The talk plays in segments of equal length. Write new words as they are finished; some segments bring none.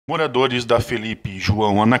Moradores da Felipe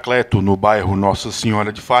João Anacleto, no bairro Nossa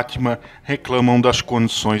Senhora de Fátima, reclamam das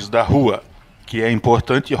condições da rua, que é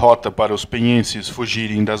importante rota para os penhenses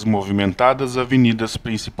fugirem das movimentadas avenidas,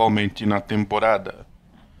 principalmente na temporada.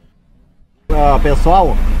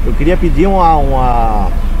 Pessoal, eu queria pedir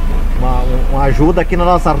uma ajuda aqui na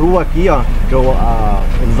nossa rua aqui, ó,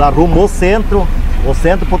 que eles arrumam o centro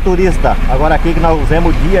pro turista. Agora aqui que nós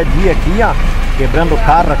usamos dia a dia aqui, ó, quebrando o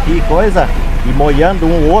carro aqui, coisa, e moiando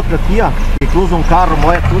um outro aqui, ó, que cruza um carro,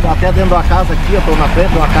 moia tudo, até dentro da casa aqui, eu tô na frente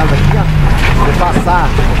de uma casa aqui, ó, de passar,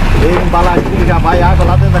 e embaladinho já vai água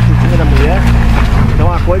lá dentro da cozinha da mulher.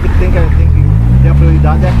 Então a coisa que tem que ter a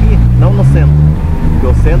prioridade é aqui, não no centro, porque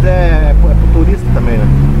o centro é pro turista também, né,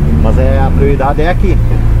 mas a prioridade é aqui.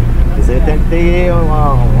 Você tem que ter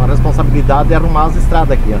uma responsabilidade de arrumar as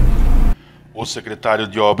estradas aqui, ó. O secretário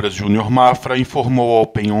de Obras Júnior Mafra informou ao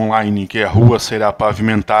Penha Online que a rua será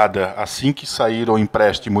pavimentada assim que sair o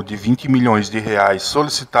empréstimo de 20 milhões de reais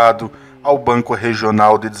solicitado ao Banco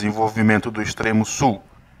Regional de Desenvolvimento do Extremo Sul.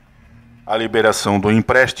 A liberação do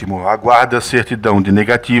empréstimo aguarda a certidão de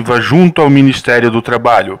negativa junto ao Ministério do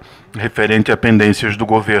Trabalho, referente a pendências do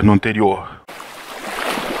governo anterior.